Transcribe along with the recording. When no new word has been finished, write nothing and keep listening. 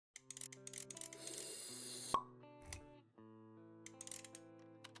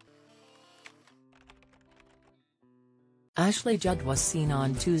Ashley Judd was seen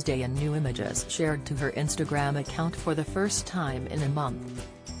on Tuesday in new images shared to her Instagram account for the first time in a month.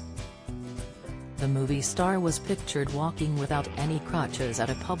 The movie star was pictured walking without any crutches at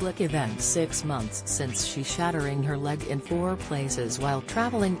a public event 6 months since she shattering her leg in 4 places while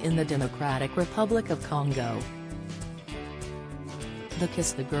traveling in the Democratic Republic of Congo. The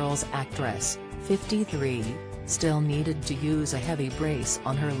Kiss the Girls actress, 53, still needed to use a heavy brace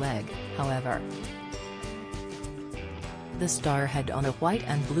on her leg, however. The star had on a white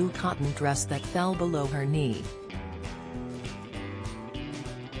and blue cotton dress that fell below her knee.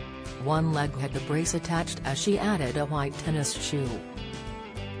 One leg had the brace attached as she added a white tennis shoe.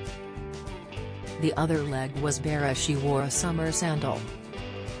 The other leg was bare as she wore a summer sandal.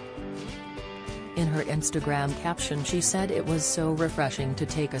 In her Instagram caption she said it was so refreshing to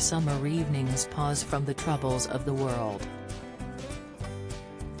take a summer evening's pause from the troubles of the world.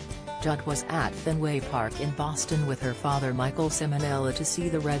 Judd was at Fenway Park in Boston with her father Michael Simonella to see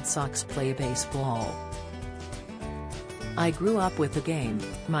the Red Sox play baseball. "I grew up with the game,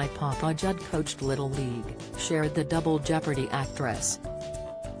 my papa Judd coached Little League," shared the Double Jeopardy actress.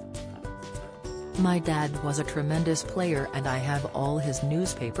 "My dad was a tremendous player and I have all his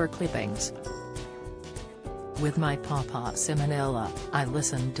newspaper clippings. With my papa Simonella, I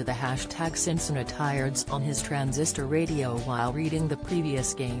listened to the #CincinnatiReds on his transistor radio while reading the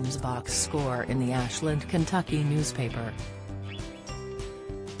previous game's box score in the Ashland, Kentucky newspaper."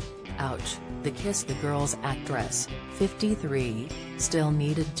 Ouch, the Kiss the Girls actress, 53, still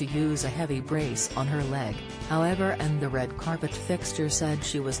needed to use a heavy brace on her leg, however, and the red carpet fixture said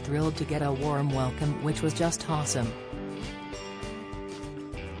she was thrilled to get a warm welcome, which was just awesome.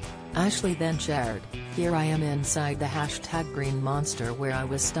 Ashley then shared, "Here I am inside the #Green Monster where I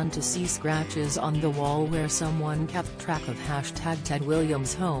was stunned to see scratches on the wall where someone kept track of #Ted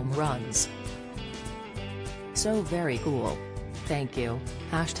Williams home runs. So very cool. Thank you,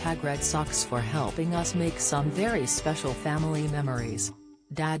 #Red Sox for helping us make some very special family memories.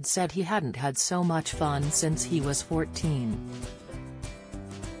 Dad said he hadn't had so much fun since he was 14.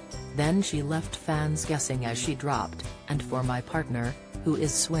 Then she left fans guessing as she dropped, "And for my partner, who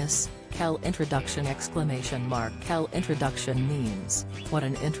is Swiss, Kel introduction !" Kel introduction means, what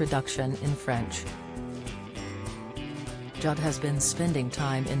an introduction in French. Judd has been spending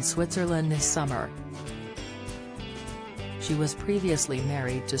time in Switzerland this summer. She was previously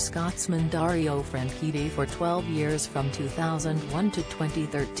married to Scotsman Dario Franchitti for 12 years from 2001 to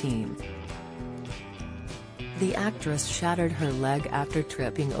 2013. The actress shattered her leg after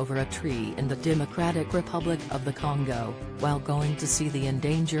tripping over a tree in the Democratic Republic of the Congo, while going to see the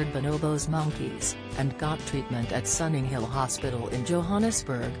endangered bonobos monkeys, and got treatment at Sunninghill Hospital in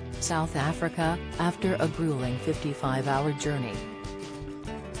Johannesburg, South Africa, after a grueling 55-hour journey.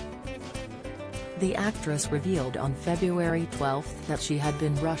 The actress revealed on February 12 that she had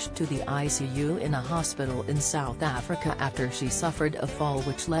been rushed to the ICU in a hospital in South Africa after she suffered a fall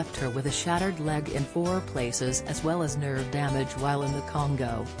which left her with a shattered leg in 4 places as well as nerve damage while in the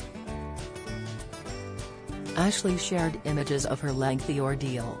Congo. Ashley shared images of her lengthy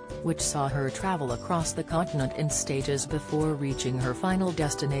ordeal, which saw her travel across the continent in stages before reaching her final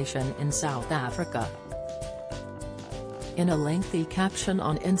destination in South Africa. In a lengthy caption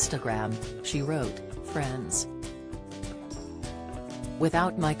on Instagram, she wrote, "Friends.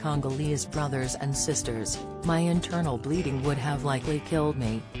 Without my Congolese brothers and sisters, my internal bleeding would have likely killed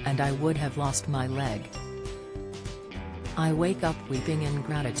me, and I would have lost my leg. I wake up weeping in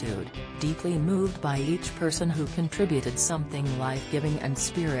gratitude, deeply moved by each person who contributed something life-giving and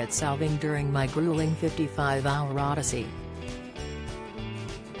spirit-salving during my grueling 55-hour odyssey."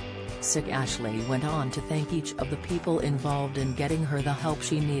 Sick Ashley went on to thank each of the people involved in getting her the help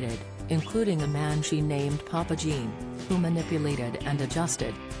she needed, including a man she named Papa Gene, who manipulated and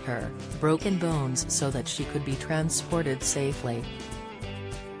adjusted her broken bones so that she could be transported safely.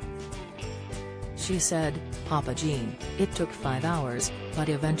 She said, "Papa Gene, it took 5 hours, but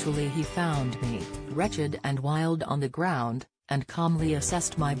eventually he found me, wretched and wild on the ground, and calmly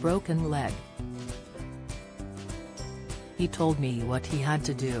assessed my broken leg. He told me what he had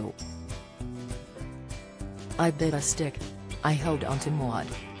to do. I bit a stick. I held onto mud.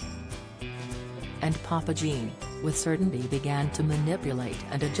 And Papa Gene, with certainty began to manipulate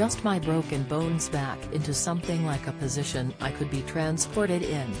and adjust my broken bones back into something like a position I could be transported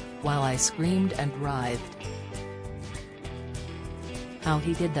in, while I screamed and writhed. How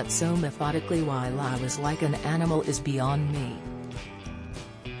he did that so methodically while I was like an animal is beyond me.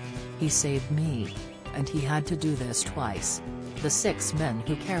 He saved me. And he had to do this twice. The 6 men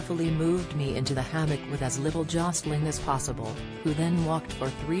who carefully moved me into the hammock with as little jostling as possible, who then walked for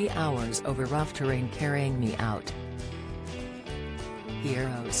 3 hours over rough terrain carrying me out.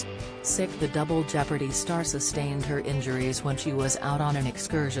 Heroes. Sick. The Double Jeopardy star sustained her injuries when she was out on an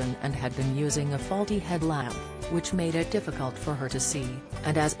excursion and had been using a faulty headlamp, which made it difficult for her to see,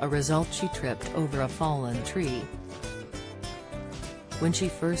 and as a result she tripped over a fallen tree. When she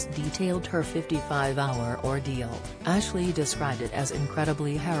first detailed her 55-hour ordeal, Ashley described it as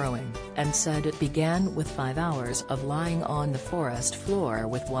incredibly harrowing, and said it began with 5 hours of lying on the forest floor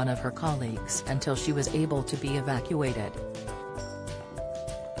with one of her colleagues until she was able to be evacuated.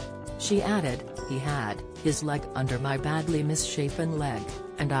 She added, "He had his leg under my badly misshapen leg,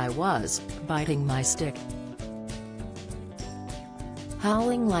 and I was biting my stick,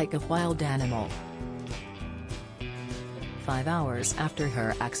 howling like a wild animal." 5 hours after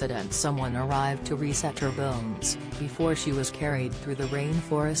her accident, someone arrived to reset her bones, before she was carried through the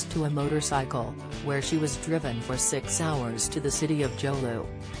rainforest to a motorcycle, where she was driven for 6 hours to the city of Jolu.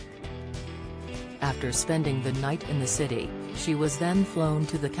 After spending the night in the city, she was then flown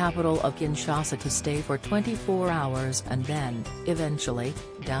to the capital of Kinshasa to stay for 24 hours and then, eventually,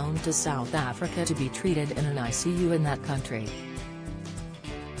 down to South Africa to be treated in an ICU in that country.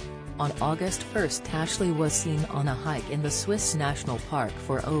 On August 1, Ashley was seen on a hike in the Swiss National Park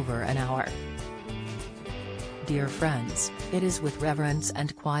for over an hour. "Dear friends, it is with reverence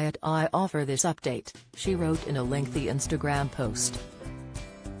and quiet I offer this update," she wrote in a lengthy Instagram post.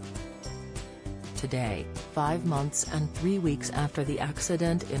 Today, 5 months and 3 weeks after the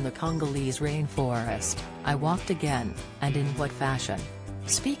accident in the Congolese rainforest, I walked again, and in what fashion?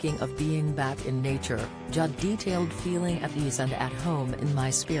 Speaking of being back in nature, Judd detailed feeling at ease and at home in my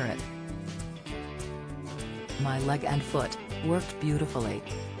spirit. "My leg and foot worked beautifully.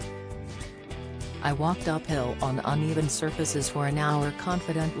 I walked uphill on uneven surfaces for an hour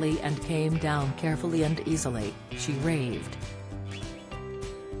confidently and came down carefully and easily," she raved.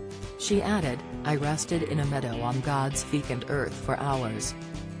 She added, "I rested in a meadow on God's vacant earth for hours.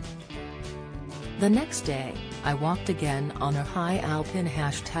 The next day, I walked again on a high alpine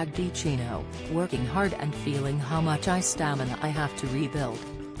 #Dchino, working hard and feeling how much stamina I have to rebuild."